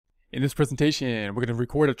In this presentation, we're going to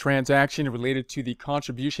record a transaction related to the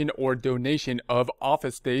contribution or donation of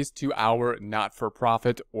office space to our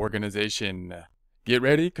not-for-profit organization. Get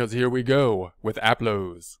ready, because here we go with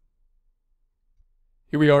Aplos.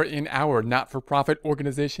 Here we are in our not-for-profit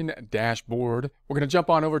organization dashboard. We're going to jump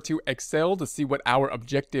on over to Excel to see what our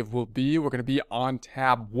objective will be. We're going to be on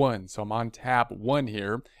tab 1. So I'm on tab 1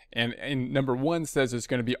 here, and number 1 says it's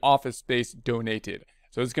going to be office space donated.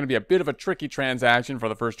 So it's going to be a bit of a tricky transaction for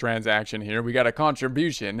the first transaction here. We got a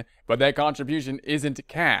contribution, but that contribution isn't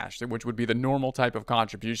cash, which would be the normal type of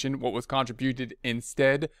contribution. What was contributed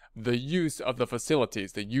instead? The use of the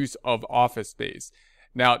facilities, the use of office space.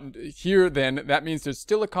 Now, here then, that means there's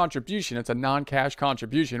still a contribution. It's a non-cash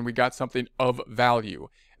contribution. We got something of value.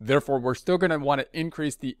 Therefore, we're still going to want to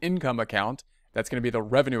increase the income account. That's going to be the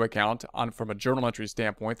revenue account from a journal entry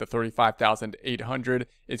standpoint. The $35,800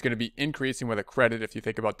 is going to be increasing with a credit. If you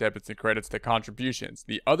think about debits and credits, the contributions.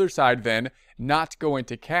 The other side then, not going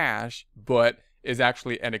to cash, but is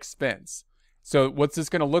actually an expense. So what's this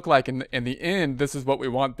going to look like in the end? This is what we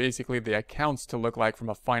want basically the accounts to look like from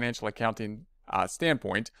a financial accounting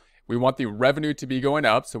standpoint. We want the revenue to be going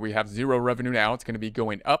up. So we have zero revenue now. It's going to be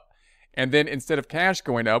going up. And then instead of cash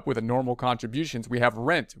going up with the normal contributions, we have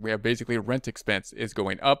rent. We have basically rent expense is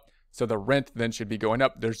going up. So the rent then should be going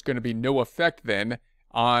up. There's going to be no effect then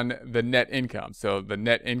on the net income. So the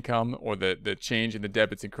net income or the change in the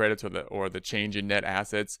debits and credits or the change in net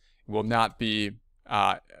assets will not be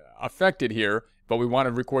affected here. But we want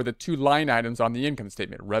to record the two line items on the income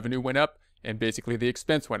statement. Revenue went up and basically the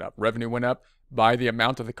expense went up. Revenue went up by the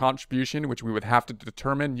amount of the contribution, which we would have to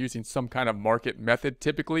determine using some kind of market method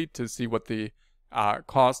typically to see what the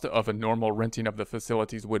cost of a normal renting of the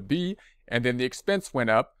facilities would be. And then the expense went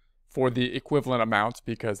up for the equivalent amount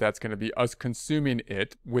because that's going to be us consuming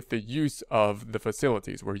it with the use of the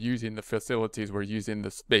facilities. We're using the facilities, we're using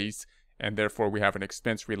the space, and therefore we have an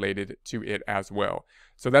expense related to it as well.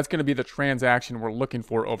 So that's going to be the transaction we're looking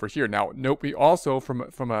for over here. Now, note we also,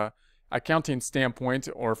 from a accounting standpoint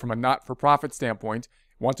or from a not-for-profit standpoint,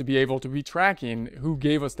 want to be able to be tracking who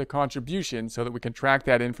gave us the contribution so that we can track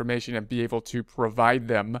that information and be able to provide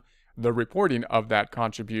them the reporting of that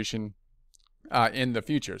contribution in the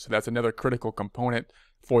future. So that's another critical component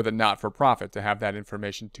for the not-for-profit, to have that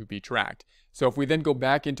information to be tracked. So if we then go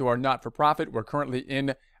back into our not-for-profit, we're currently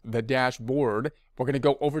in the dashboard. We're going to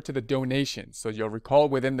go over to the donations. So you'll recall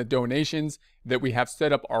within the donations that we have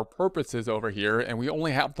set up our purposes over here, and we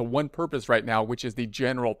only have the one purpose right now, which is the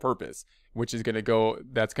general purpose, which is going to go,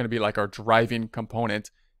 that's going to be like our driving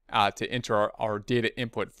component to enter our data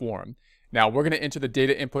input form. Now we're going to enter the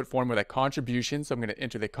data input form with a contribution. So I'm going to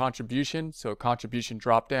enter the contribution. So contribution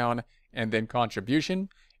drop down and then contribution.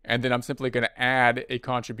 And then I'm simply going to add a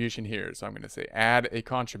contribution here. So I'm going to say add a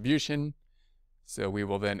contribution. So we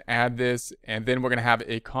will then add this, and then we're going to have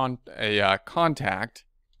a contact.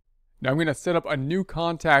 Now I'm going to set up a new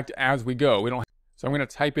contact as we go. So I'm going to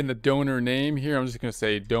type in the donor name here. I'm just going to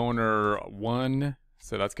say donor 1.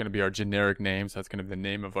 So that's going to be our generic name. So that's going to be the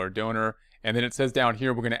name of our donor. And then it says down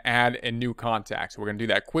here, we're going to add a new contact. So we're going to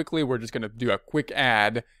do that quickly. We're just going to do a quick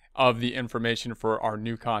add of the information for our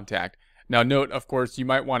new contact. Now note, of course, you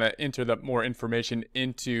might want to enter more information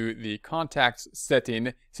into the contacts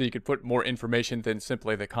setting so you could put more information than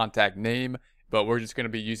simply the contact name, but we're just going to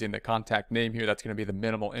be using the contact name here. That's going to be the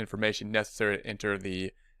minimal information necessary to enter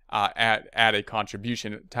the add a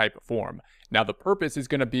contribution type form. Now the purpose is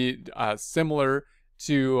going to be similar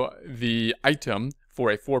to the item for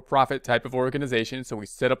a for-profit type of organization. So we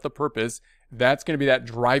set up the purpose. That's going to be that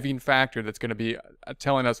driving factor that's going to be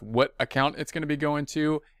telling us what account it's going to be going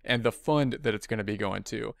to and the fund that it's going to be going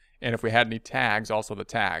to. And if we had any tags, also the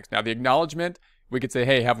tags. Now the acknowledgement, we could say,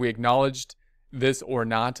 hey, have we acknowledged this or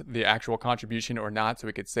not, the actual contribution or not? So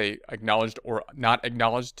we could say acknowledged or not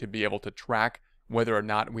acknowledged to be able to track whether or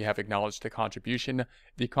not we have acknowledged the contribution.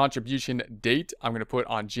 The contribution date, I'm going to put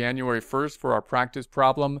on January 1st for our practice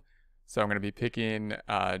problem. So I'm going to be picking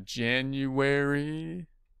January.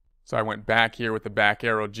 So I went back here with the back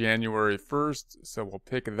arrow, January 1st. So we'll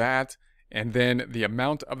pick that. And then the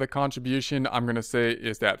amount of the contribution, I'm going to say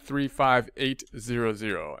is that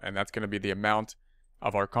 35800. And that's going to be the amount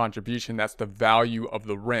of our contribution. That's the value of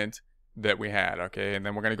the rent that we had. Okay. And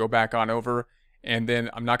then we're going to go back on over. And then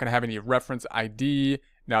I'm not going to have any reference ID.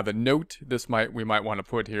 Now the note, we might want to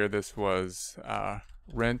put here, this was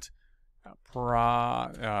rent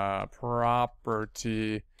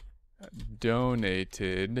property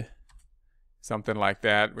donated, something like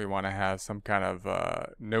that. We want to have some kind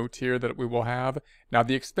of note here that we will have. Now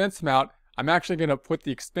the expense amount, I'm actually going to put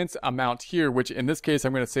the expense amount here, which in this case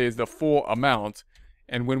I'm going to say is the full amount.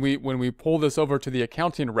 And when we pull this over to the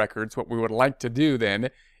accounting records, what we would like to do then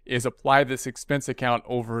is apply this expense account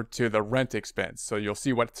over to the rent expense. So you'll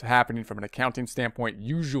see what's happening from an accounting standpoint.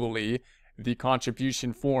 Usually the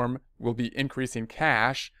contribution form will be increasing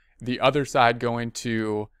cash, the other side going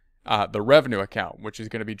to the revenue account, which is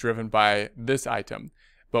going to be driven by this item.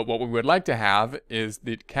 But what we would like to have is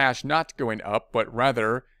the cash not going up, but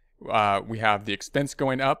rather we have the expense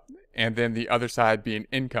going up and then the other side being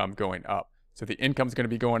income going up. So the income is going to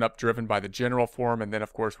be going up driven by the general form, and then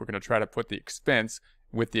of course we're going to try to put the expense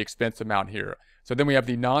with the expense amount here. So then we have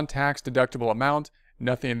the non-tax deductible amount,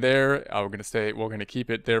 nothing there. We're going to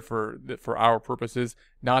keep it there for our purposes.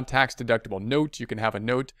 Non-tax deductible note, you can have a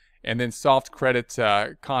note, and then soft credit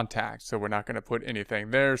contact. So we're not going to put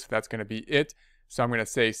anything there, so that's going to be it. So I'm going to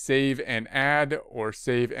say save and add or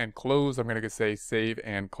save and close. I'm going to say save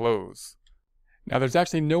and close. Now there's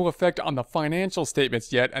actually no effect on the financial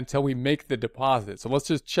statements yet until we make the deposit. So let's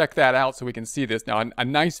just check that out so we can see this. Now a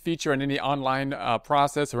nice feature in any online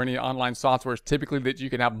process or any online software is typically that you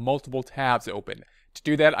can have multiple tabs open. To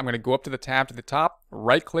do that, I'm going to go up to the tab to the top,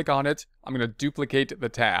 right click on it. I'm going to duplicate the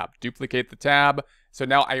tab. Duplicate the tab. So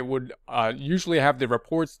now I would usually have the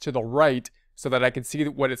reports to the right so that I can see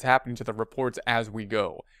what is happening to the reports as we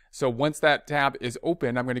go. So once that tab is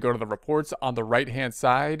open, I'm going to go to the reports on the right hand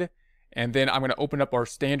side. And then I'm going to open up our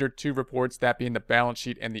standard two reports, that being the balance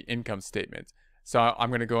sheet and the income statement. So I'm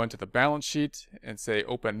going to go into the balance sheet and say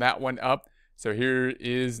open that one up. So here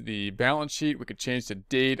is the balance sheet. We could change the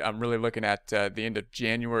date. I'm really looking at the end of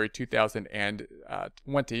January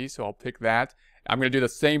 2020. So I'll pick that. I'm going to do the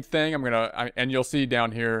same thing. And you'll see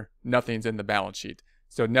down here, nothing's in the balance sheet.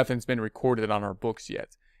 So nothing's been recorded on our books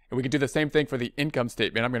yet. And we can do the same thing for the income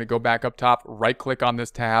statement. I'm going to go back up top, right click on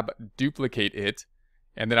this tab, duplicate it.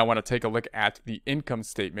 And then I want to take a look at the income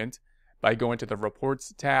statement by going to the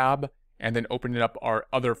reports tab and then opening up our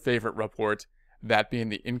other favorite report, that being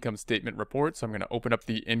the income statement report. So I'm going to open up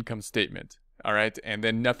the income statement. All right. And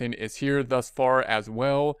then nothing is here thus far as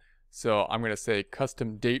well. So I'm going to say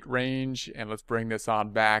custom date range, and let's bring this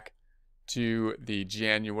on back to the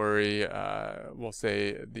January, we'll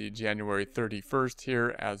say the January 31st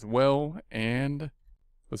here as well. And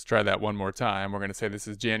let's try that one more time. We're going to say this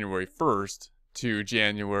is January 1st. To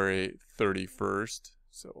January 31st.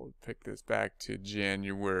 So we'll pick this back to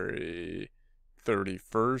January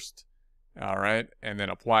 31st. All right. And then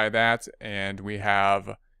apply that. And we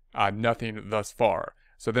have nothing thus far.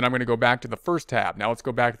 So then I'm going to go back to the first tab. Now let's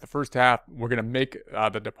go back to the first tab. We're going to make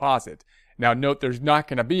the deposit. Now note there's not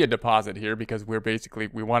going to be a deposit here because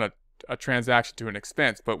we want a transaction to an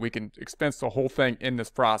expense, but we can expense the whole thing in this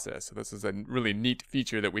process. So this is a really neat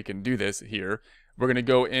feature that we can do this here. We're going to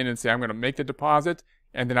go in and say, I'm going to make the deposit,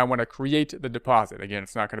 and then I want to create the deposit. Again,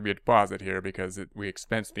 it's not going to be a deposit here because we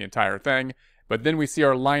expense the entire thing. But then we see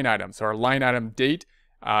our line item. So our line item date,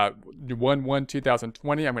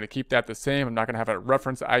 1/1/2020. I'm going to keep that the same. I'm not going to have a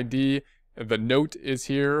reference ID. The note is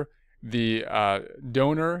here. The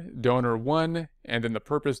donor 1, and then the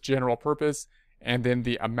purpose, general purpose, and then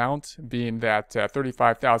the amount being that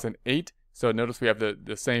 35,008. So notice we have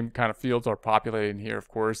the same kind of fields are populated in here, of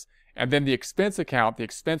course. And then the expense account, the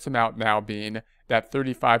expense amount now being that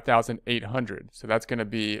 35,800. So that's going to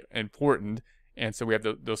be important. And so we have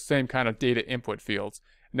those same kind of data input fields.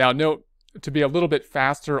 Now note, to be a little bit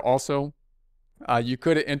faster also, we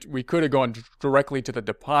could have gone directly to the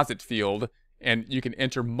deposit field, and you can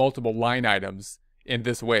enter multiple line items in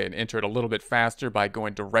this way and enter it a little bit faster by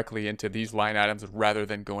going directly into these line items rather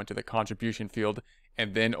than going to the contribution field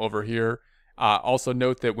and then over here. Also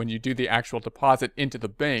note that when you do the actual deposit into the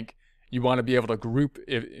bank, you want to be able to group,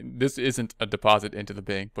 if this isn't a deposit into the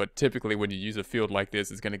bank, but typically when you use a field like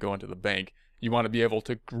this, it's going to go into the bank. You want to be able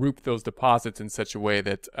to group those deposits in such a way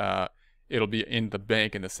that it'll be in the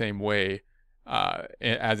bank in the same way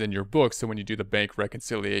as in your book. So when you do the bank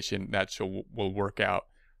reconciliation, that will work out.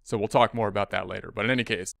 So we'll talk more about that later. But in any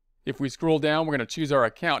case, if we scroll down, we're going to choose our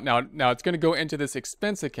account. Now it's going to go into this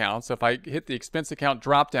expense account. So if I hit the expense account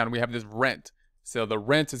drop down, we have this rent. So the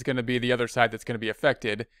rent is going to be the other side that's going to be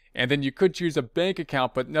affected. And then you could choose a bank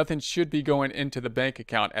account, but nothing should be going into the bank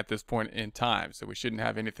account at this point in time. So we shouldn't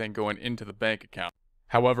have anything going into the bank account.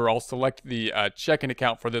 However, I'll select the checking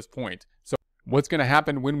account for this point. So what's going to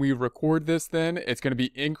happen when we record this then? It's going to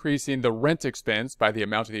be increasing the rent expense by the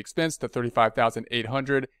amount of the expense to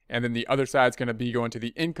 35,800, and then the other side is going to be going to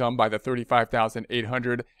the income by the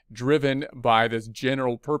 35,800, driven by this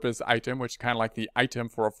general purpose item, which is kind of like the item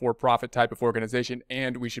for a for-profit type of organization,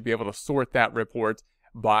 and we should be able to sort that report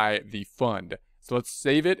by the fund. So let's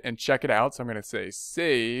save it and check it out. So I'm going to say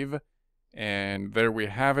save, and there we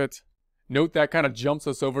have it. Note that kind of jumps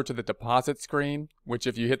us over to the deposit screen, which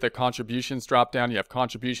if you hit the contributions drop down, you have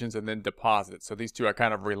contributions and then deposits. So these two are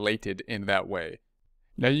kind of related in that way.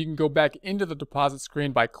 Now you can go back into the deposit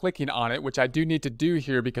screen by clicking on it, which I do need to do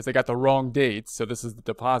here because I got the wrong date. So this is the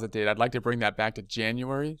deposit date. I'd like to bring that back to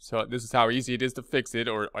January. So this is how easy it is to fix it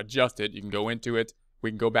or adjust it. You can go into it.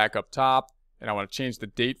 We can go back up top, and I want to change the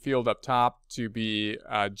date field up top to be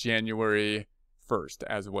January 1st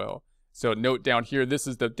as well. So note down here, this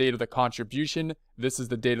is the date of the contribution. This is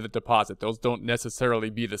the date of the deposit. Those don't necessarily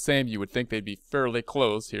be the same. You would think they'd be fairly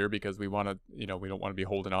close here because we want to, we don't want to be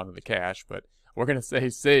holding on to the cash, but we're going to say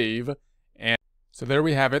save. And so there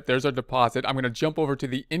we have it. There's our deposit. I'm going to jump over to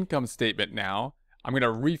the income statement now. I'm going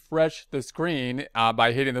to refresh the screen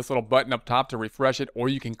by hitting this little button up top to refresh it, or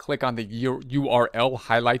you can click on the URL,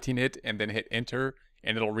 highlighting it, and then hit enter,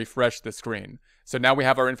 and it'll refresh the screen. So now we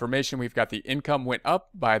have our information. We've got the income went up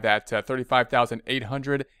by that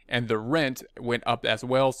 $35,800, and the rent went up as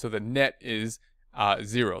well. So the net is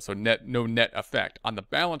 0. So no net effect on the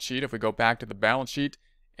balance sheet. If we go back to the balance sheet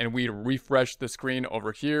and we refresh the screen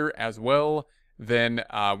over here as well, then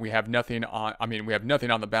we have nothing on. We have nothing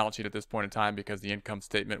on the balance sheet at this point in time because the income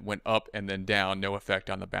statement went up and then down. No effect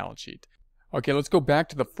on the balance sheet. Okay, let's go back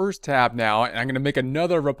to the first tab now, and I'm going to make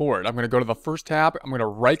another report. I'm going to go to the first tab, I'm going to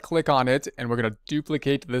right-click on it, and we're going to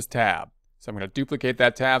duplicate this tab. So I'm going to duplicate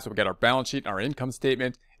that tab, so we got our balance sheet and our income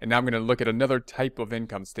statement, and now I'm going to look at another type of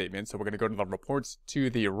income statement. So we're going to go to the reports to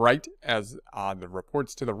the right. As the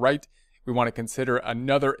reports to the right, we want to consider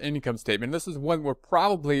another income statement. This is one we'll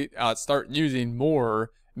probably start using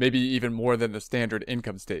more, maybe even more than the standard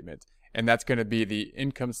income statement. And that's going to be the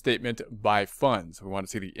income statement by fund. So we want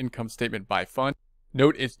to see the income statement by fund.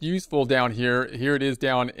 Note it's useful down here. Here it is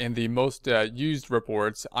down in the most used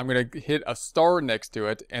reports. I'm going to hit a star next to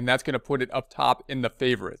it, and that's going to put it up top in the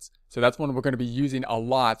favorites. So that's one we're going to be using a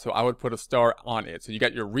lot, so I would put a star on it. So you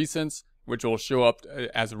got your recents, which will show up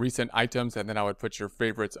as recent items, and then I would put your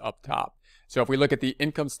favorites up top. So if we look at the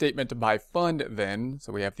income statement by fund then,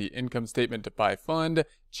 so we have the income statement by fund,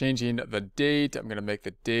 changing the date. I'm going to make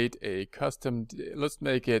the date a custom, let's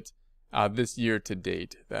make it this year to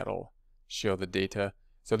date. That'll show the data.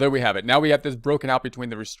 So there we have it. Now we have this broken out between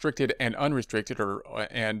the restricted and unrestricted,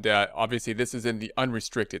 and obviously this is in the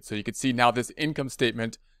unrestricted. So you can see now this income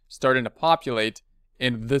statement starting to populate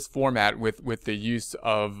in this format with the use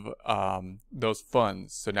of those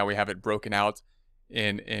funds. So now we have it broken out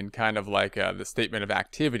in kind of like the statement of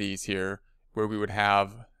activities here, where we would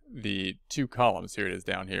have the two columns. Here it is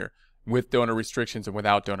down here, with donor restrictions and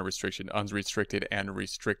without donor restriction, unrestricted and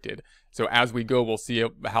restricted. So as we go, we'll see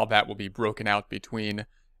how that will be broken out between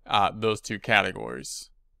those two categories.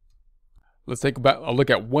 Let's take a look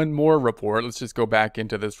at one more report. Let's just go back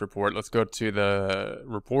into this report. Let's go to the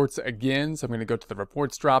reports again. So I'm going to go to the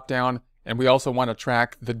reports drop down, and we also want to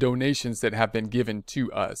track the donations that have been given to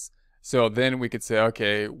us. So then we could say,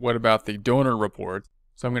 okay, what about the donor report?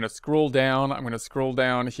 So I'm going to scroll down. I'm going to scroll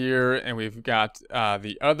down here, and we've got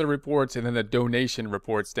the other reports and then the donation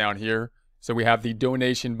reports down here. So we have the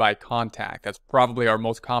donation by contact. That's probably our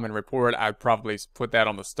most common report. I'd probably put that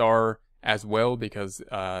on the star as well, because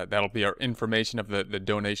that'll be our information of the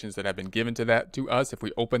donations that have been given to us. If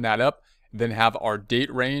we open that up, then have our date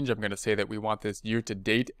range, I'm going to say that we want this year to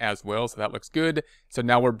date as well, so that looks good. So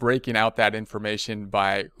now we're breaking out that information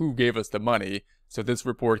by who gave us the money. So this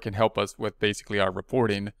report can help us with basically our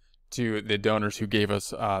reporting to the donors who gave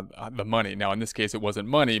us the money. Now in this case it wasn't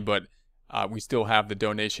money, but we still have the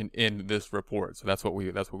donation in this report. So that's what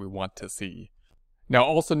we want to see. Now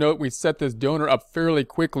also note we set this donor up fairly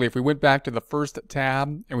quickly. If we went back to the first tab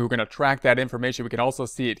and we were going to track that information, we can also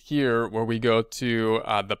see it here where we go to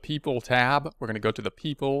the people tab. We're going to go to the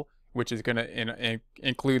people, which is going to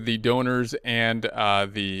include the donors and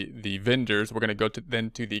the vendors. We're going to go then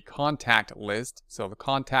to the contact list. So the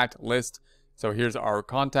contact list. So here's our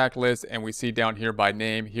contact list, and we see down here by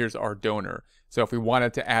name, here's our donor. So if we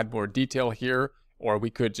wanted to add more detail here, or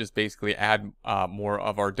we could just basically add more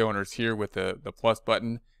of our donors here with the plus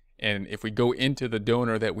button. And if we go into the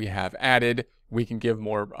donor that we have added, we can give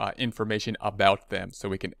more information about them. So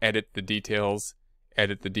we can edit the details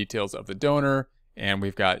of the donor. And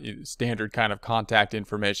we've got standard kind of contact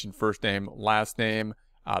information, first name, last name,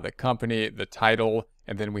 the company, the title,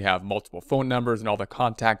 and then we have multiple phone numbers and all the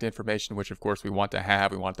contact information, which of course we want to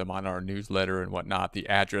have. We want them on our newsletter and whatnot, the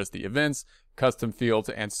address, the events, custom fields,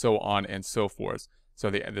 and so on and so forth. So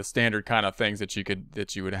the standard kind of things that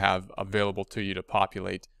you would have available to you to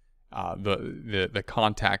populate the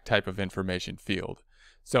contact type of information field.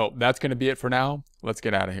 So that's going to be it for now. Let's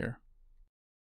get out of here.